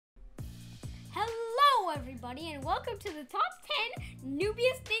everybody, and welcome to the top 10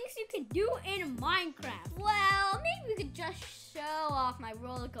 Noobiest things you can do in Minecraft. Well, maybe we could just show off my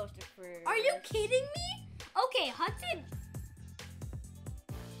roller coaster first. Are you kidding me? Okay, Hudson.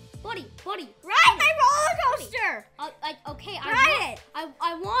 Buddy, Ride my roller coaster! Okay, Ride it!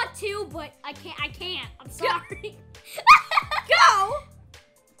 I want to, but I can't. I'm sorry. Go!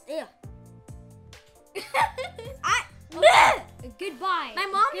 Ew. Goodbye. My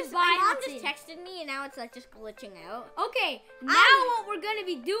mom Hudson. just texted me and now it's like just glitching out. Okay, now what we're gonna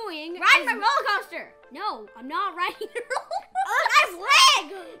be doing Ride my roller coaster! No, I'm not riding a roller Oh, nice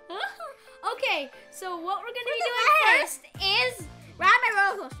leg! Okay, so what we're gonna be doing first is Ride my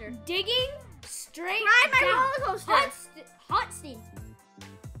roller coaster. digging straight Ride my down. roller coaster. Hudson, Are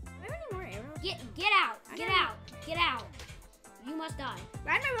there any more arrows? get out, get out. You must die.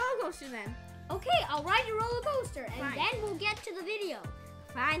 Ride my roller coaster then. Okay, I'll ride your roller coaster, and Fine. then we'll get to the video.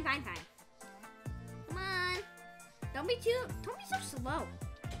 Fine. Come on. Don't be so slow.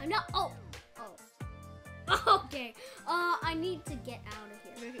 I'm not. Oh. Okay. I need to get out of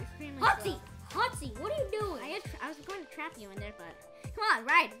here. Hutsy, what are you doing? I was going to trap you in there, but come on,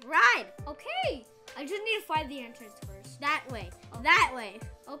 ride. Okay. I just need to find the entrance first. That way. Okay. That way.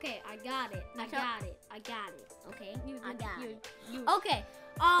 Okay, I got it. I got it. Okay, I got it. You. Okay.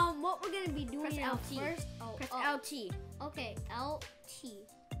 What we're gonna be doing Press LT. first? Press LT. Okay, LT.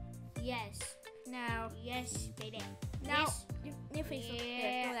 Yes. Now. Yes, baby. Now. Yes. Your face.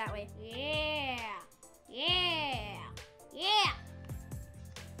 Yeah. Go that way. Yeah.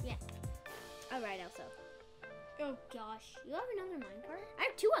 All right, also. Oh gosh, you have another minecart? I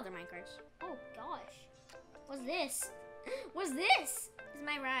have 2 other minecarts. Oh gosh. What's this? This is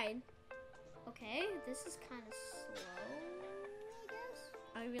my ride. Okay, this is kind of slow, I guess.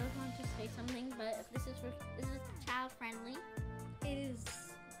 I really want to say something, but if this is child friendly. It is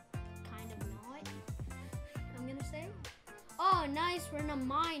kind of not, I'm gonna say. Oh, nice, we're in a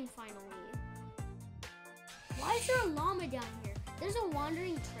mine finally. Why is there a llama down here? There's a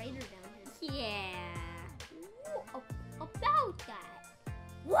wandering trader down here. Yeah. Ooh, about that.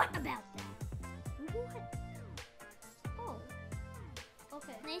 What about that? What? Oh.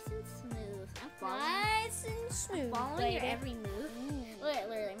 Okay. Nice and smooth. I'm following. Nice and smooth. Following your baby. every move. Ooh.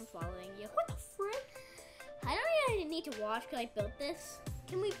 Literally, I'm following you. What the frick? I don't even need to watch because I built this.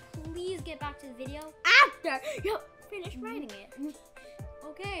 Can we please get back to the video? After you finish writing it.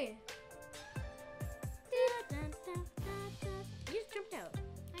 Okay. You just jumped out.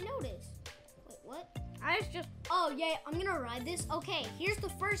 I noticed. Wait, what? I was just. Oh, yeah, I'm gonna ride this. Okay, here's the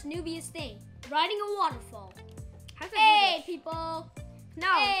first Noobiest thing. Riding a waterfall. How's that Hey, people.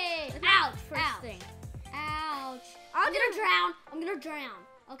 No. Hey. It's not Ouch. the first Ouch. thing. Ouch. I'm I'm gonna drown.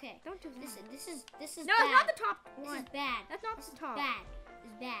 Okay. Don't do that. This is No, bad. it's not the top This one. is bad. That's not This the is top. bad.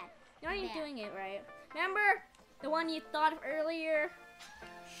 This is bad. You're not even Bad. doing it right. Remember the one you thought of earlier?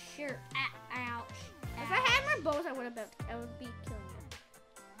 Sure. Ouch. If I had more bows, I would be killing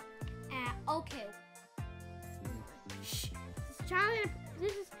you. Okay. Shh.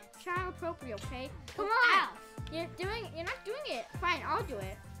 This is child appropriate, okay? Come Ow. on. You're not doing it. Fine, I'll do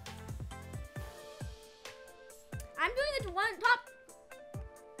it. I'm doing the one top.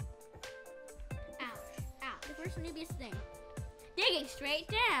 Ouch. The first Noobiest thing. Digging straight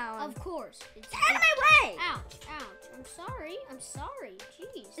down. Of course. It's Get out of my way! Ouch. I'm sorry.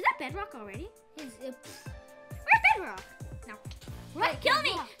 Jeez. Is that bedrock already? His, Where's bedrock? No. Right, Kill me!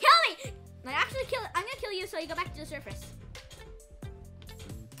 bedrock. Kill me! Like, actually kill it. I'm gonna kill you so you go back to the surface.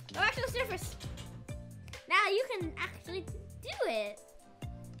 Go back to the surface. Now you can actually do it.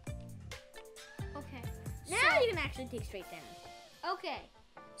 Okay. Now you can actually dig straight down. Okay.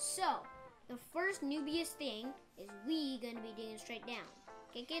 So, the first Noobiest thing is we gonna be digging straight down.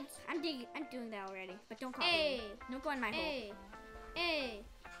 Okay, kids? I'm doing that already, but don't call Hey. me. Don't go in my hole. Hey.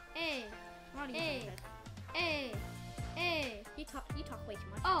 I'm already Hey. doing this. Hey. You talk way too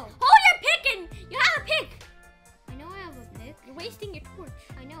much. Oh, Oh, you're picking! You have a pick! I know I have a pick. You're wasting your torch.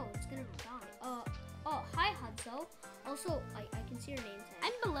 I know, it's gonna die. Hi, Hudso. Also, I can see your name tag.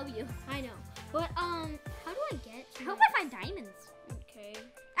 I'm below you. I know. But, how do I get to I hope my- I find diamonds. Okay.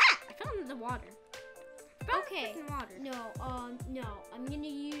 Ah! I fell into the water. Okay. Water. No, I'm gonna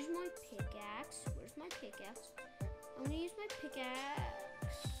use my pickaxe. Where's my pickaxe? I'm gonna use my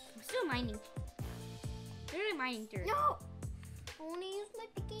pickaxe. I'm still mining. Literally mining dirt. No! I wanna use my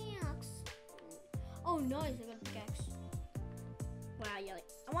pickaxe. Oh, nice, I got a pickaxe. Wow, you're like,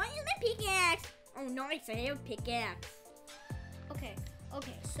 I want to use my pickaxe. Oh, nice, I have a pickaxe.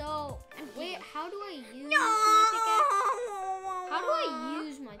 Okay, so, wait, how do I use No! my pickaxe? How do I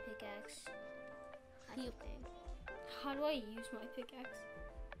use my pickaxe? That's the thing. How do I use my pickaxe?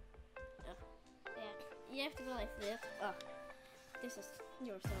 Yeah. you have to go like this. Ugh.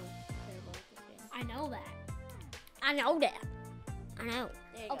 You're so terrible at this game. I know that. I know that. I know.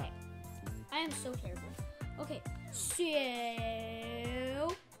 There you Okay. go. I am so terrible. Okay, so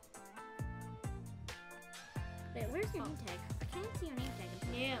Wait, where's your name tag? I can't see your name tag.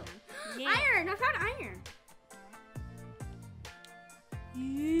 No. Iron! I found iron!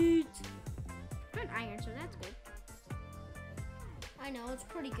 Yeet. I found iron, so that's good. I know it's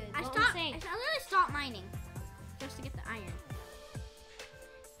pretty good. I What I'm literally saying. stopped mining just to get the iron.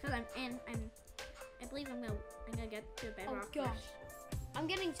 Cause I believe I'm gonna get to bedrock. Oh gosh, first. I'm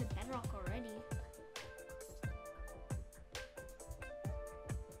getting to bedrock already.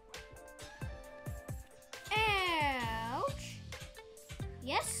 Ouch!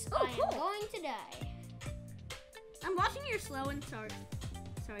 Yes, Oh, I am cool. going to die, I'm watching your slow and sorry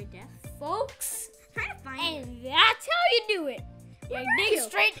death. folks. Trying to find it. And that's how you do it. You Where are dig you?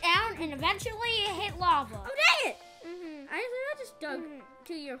 straight down, and eventually you hit lava. Oh dang it! Mm-hmm. I just dug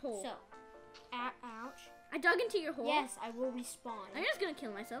to your hole. So, ouch. I dug into your hole. Yes, I will respawn. I'm just gonna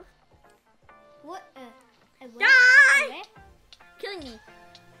kill myself. What? What? Die! What? Killing me.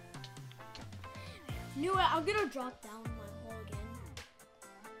 Knew it. I'm gonna drop down my hole again.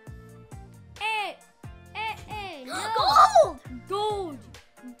 Hey! No! Gold!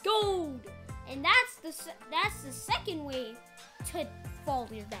 Gold! And that's the second way to fall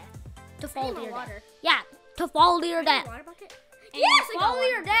to your death. To fall to your water. death. Yeah, to fall to your death. Water bucket? And Yes, you I got fall to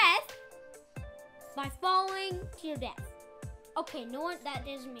water your death by falling to your death. Okay, no what? That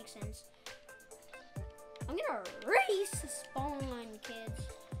doesn't make sense. I'm gonna respawn, kids.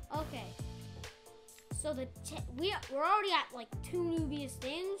 Okay. So we're already at like 2 Noobiest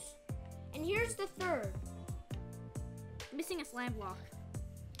things, and here's the third. Missing a slime block.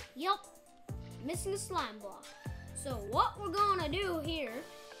 Yep, missing a slime block. So what we're gonna do here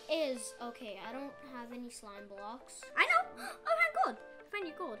is, okay, I don't have any slime blocks. I know. Oh, I have gold. I found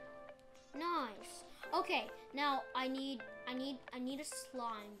your gold. Nice. Okay, now I need a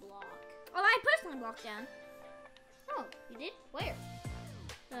slime block. Oh, I put a slime block down. Oh, you did? Where?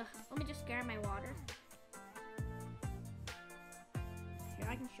 Ugh, let me just grab my water. Here,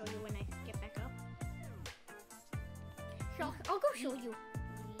 I can show you when I get back up. I'll go show you.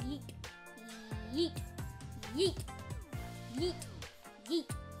 Yeet, yeet, yeet, yeet, yeet,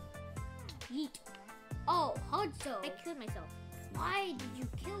 yeet. Oh, Hudso. I killed myself. Why did you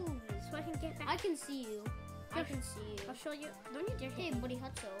kill me? So I can get back. I can see you. I can see you. I'll show you. Don't you dare hit Hey, me. buddy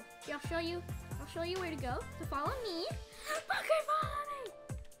Hudso. Yeah, I'll show you where to go. So follow me. Okay, follow me.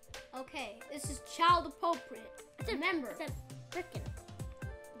 Okay, this is child appropriate. Remember, It's a frickin'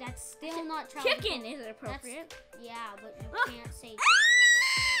 that's still not child chicken. appropriate. Is it appropriate? Yeah, but you Look. can't say.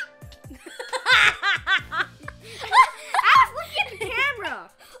 I was looking at the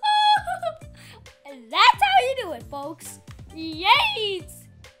camera. And that's how you do it, folks. Yates!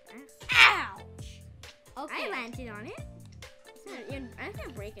 Ouch! Okay. I landed on it. I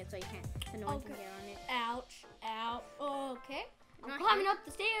can't break it so you can't. So no one can Okay. get on it. Ouch! Ouch! Okay. I'm Not climbing here. up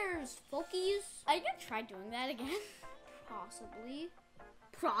the stairs, folkies. Are you gonna try doing that again? Possibly.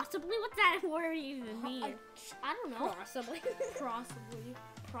 Possibly? What's that word even mean? I don't know. Possibly. Possibly.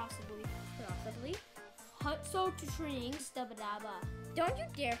 Possibly. Possibly. Hutso to shrink, stubba-dabba. Don't you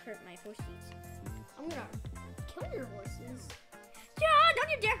dare hurt my horses. I'm gonna kill your horses. Yeah, don't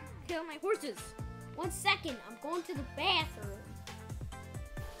you dare kill my horses. 1 second, I'm going to the bathroom.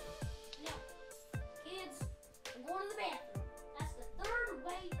 No, kids, I'm going to the bathroom. That's the third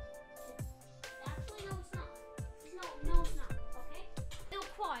way to... Actually, no, it's not. No, it's not, okay? Still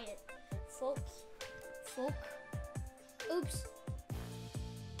quiet, folks. Oops.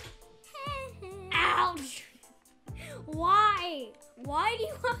 Ouch! Why? Why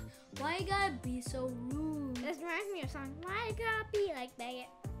you gotta be so rude? This reminds me of something. Why you gotta be like that?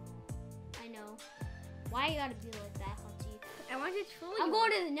 I know. Why you gotta be like that, Hutzy? I want to troll you. I'm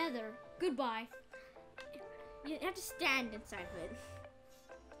going to the nether. Goodbye. You have to stand inside of it.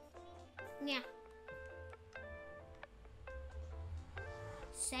 Yeah.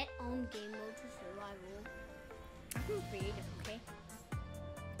 Set on game mode to survival. I think creative, okay?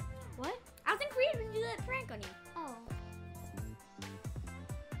 What? I think creative to do that prank on you. Oh.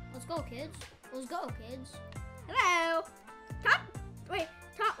 Let's go, kids. Let's go, kids. Hello. Top.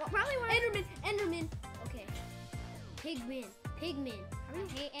 Probably one. Enderman. Okay. Pigman. I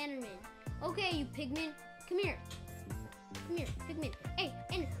hate Enderman. Okay, you pigman. Come here, pigman. Hey,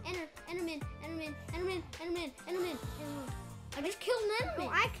 Enderman. I just killed an No, Enderman.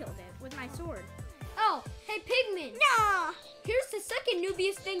 I killed it with my sword. Oh, hey, pigman. No. Here's the second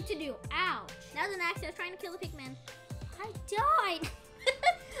Noobiest thing to do. Ouch. That was an accident. I was trying to kill the pigman. I died.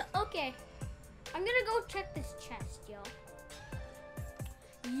 Okay. I'm gonna go check this chest, yo.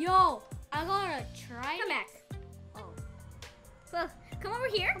 Yo, I gotta try. Come back. Oh, Well, come over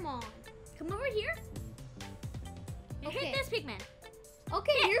here. come on. Come over here. And Okay. hit this pigman.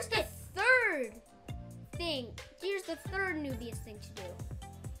 Okay, Hit, here's the hit. third thing. Here's the third Noobiest thing to do.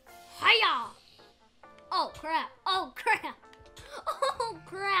 Hiya! Oh crap! Oh crap! Oh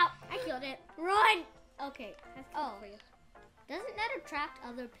crap! I killed it. Run! Okay. That's Oh. for you. Doesn't that attract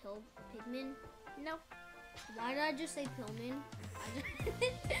other pigmen? No. Why did I just say pillmen?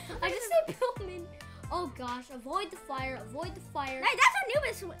 I just say pillmen. Oh gosh! Avoid the fire! Avoid the fire! Hey,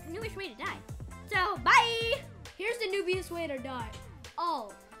 that's our newest way to die. So bye. Here's the Noobiest way to die.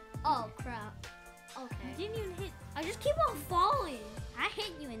 Oh. Oh crap. You Okay. didn't even hit. I just keep on falling. I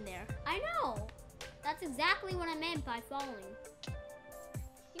hit you in there. I know. That's exactly what I meant by falling.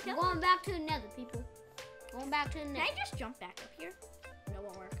 You I'm know? going back to the nether, people. Going back to the Can nether. I just jump back up here? No, it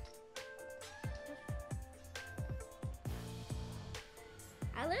won't work.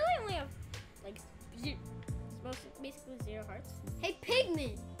 I literally only have like basically 0 hearts. Hey,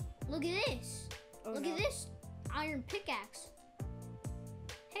 pigman. Look at this. Oh, Look no. at this iron pickaxe.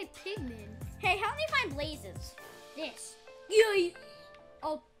 Hey, pigman. Hey, help me find blazes. This. Yay.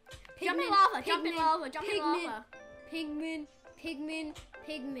 Oh, pigman. Jump in lava. Jump in pigman, lava. Jump in pigman, lava. Pigman. Pigman.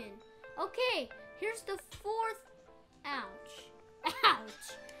 Pigman. Okay, here's the fourth. Ouch.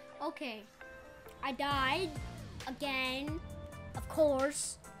 Ouch. Okay. I died again. Of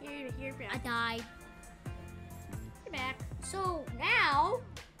course. Here, I died. You're back. So now,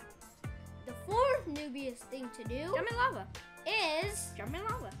 the fourth Noobiest thing to do Jump in lava. is, Jump in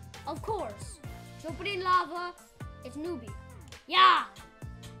lava. of course, jumping in lava. It's newbie. Yeah.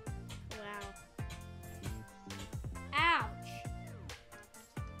 Wow. Ouch.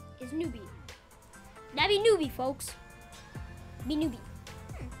 It's newbie. That be newbie, folks. Be newbie.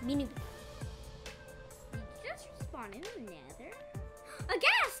 Be newbie. You just spawned in the nether. A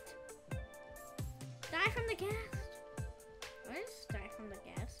ghast! Die from the ghast. Let's die from the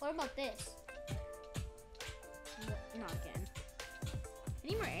ghast. What about this? Not again. I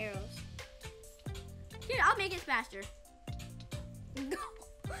need more arrows. Dude, I'll make it faster.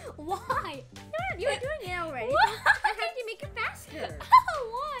 Why? You were doing it already. What? I had to make it faster.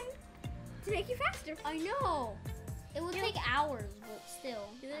 Why? To make you faster. I know. It would You- take hours, but still.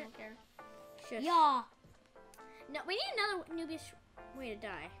 Is I it? don't care. Shush. Yeah. No, we need another newbie way to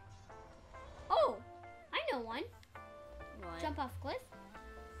die. Oh, I know one. What? Jump off a cliff.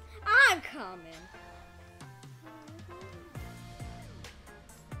 I'm coming.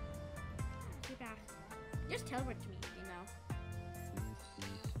 Get back. Just teleport to me, you know.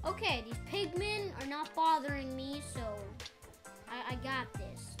 Okay, these pigmen are not bothering me, so I got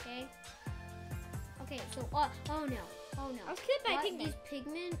this, okay? Okay, so, oh no, oh no. I was killed by a What? pigman. These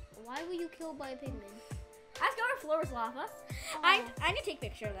pigmen, why were you killed by a pigman? Let's go. Our floor is lava. Oh. I need to take a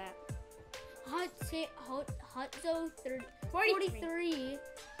picture of that. Hot zone 30, 43. 43.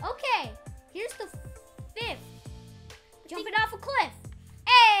 Okay, here's the fifth. Jumping off a cliff.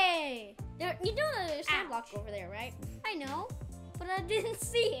 Hey! There, you know the sand Ouch. block over there, right? I know, but I didn't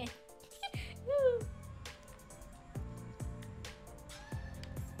see it.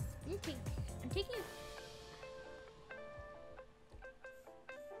 I'm taking.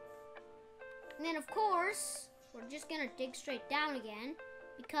 And then, of course, we're just gonna dig straight down again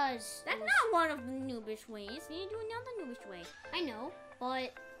because That's it was- not one of the noobish ways. You need to do another noobish way. I know,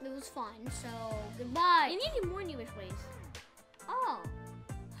 but it was fun. So goodbye. You need to do more noobish ways. Oh,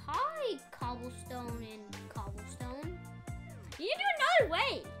 hi, cobblestone and cobblestone. You need to do another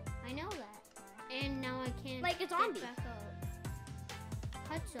way. I know that. And now I can't Like a get zombie. back up.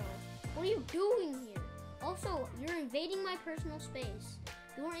 Hutzo, what are you doing here? Also, you're invading my personal space.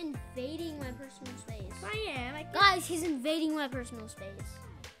 You're invading my personal space. If I am, I Guys, he's invading my personal space.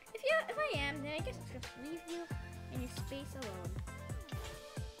 if I am, then I guess I'll just leave you in your space alone.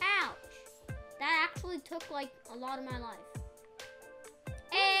 Ouch. That actually took like a lot of my life.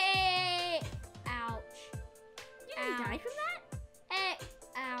 Hey! Ouch. You didn't die from that? Hey!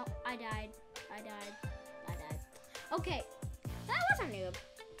 Ow. I died. Okay. That was a noob.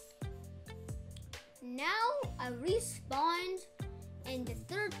 Now I respawned, and the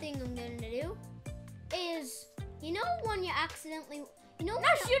third thing I'm gonna do is, you know when you accidentally, you know Now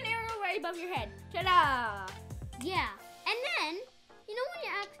when shoot an arrow right above your head. Ta-da! yeah, and then you know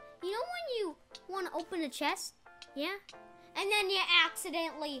when you want to open a chest, yeah, and then you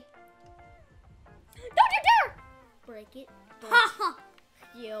accidentally don't you dare break it. Ha ha.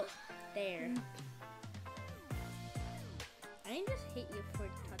 You there. I didn't just hit you for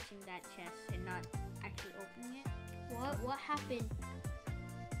touching that chest and not actually opening it. What happened?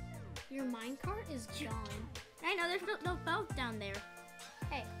 Your minecart is gone. I know, there's no belt down there.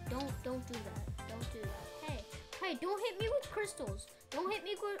 Hey, don't do that. Don't do that. Hey, don't hit me with crystals. Don't hit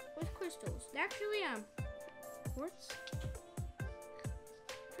me with crystals. They're actually, quartz.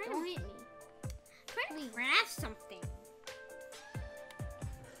 Don't hit me. Trying to craft something.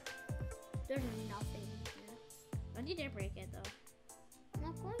 There's nothing here. Don't you dare break it, though. I'm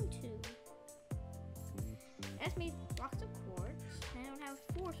not going to. That's made blocks of quartz. I don't have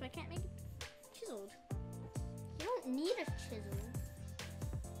 4, so I can't make it chiseled. You don't need a chisel.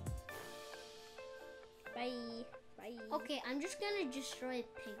 Bye. Bye. Okay, I'm just gonna destroy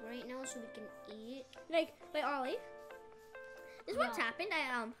a pig right now so we can eat it. Like Ollie. This is what's No. happened.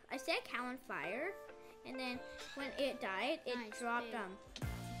 I set a cow on fire, and then when it died, it Nice, dropped pig.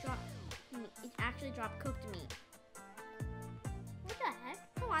 meat. It actually dropped cooked meat. What the heck?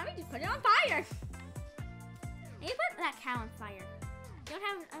 So why don't we just put it on fire? And you put that cow on fire. You don't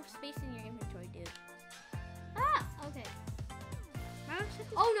have enough space in your inventory, dude. Ah, okay.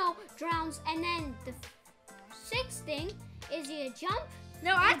 Oh no, drowns. And then the 6th thing is you jump,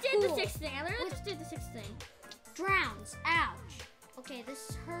 No, I and did the cool. 6th thing. I literally just did the 6th thing. drowns. Ouch. Okay, this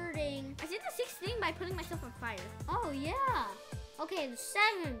is hurting. I did the 6th thing by putting myself on fire. Oh yeah. Okay, the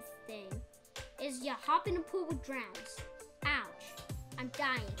 7th thing is you hop in a pool with drowns. Ouch. I'm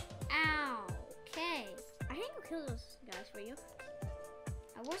dying. Ow. Okay. I can't go kill those guys for you.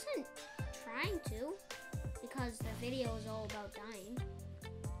 I wasn't trying to because the video is all about dying.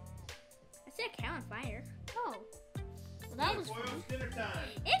 I set a cow on fire. Oh. Well, that was Boys, fun. dinner time.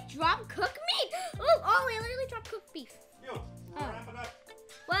 It dropped cooked meat. Oh, Ollie, I literally dropped cooked beef. Yo, wrap it up.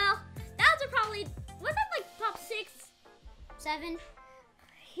 Well, that was probably, was that like top 6? 7.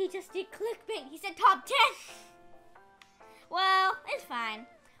 He just did clickbait. He said top 10. Well, it's fine.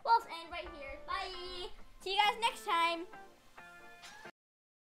 We'll end right here. Bye. See you guys next time.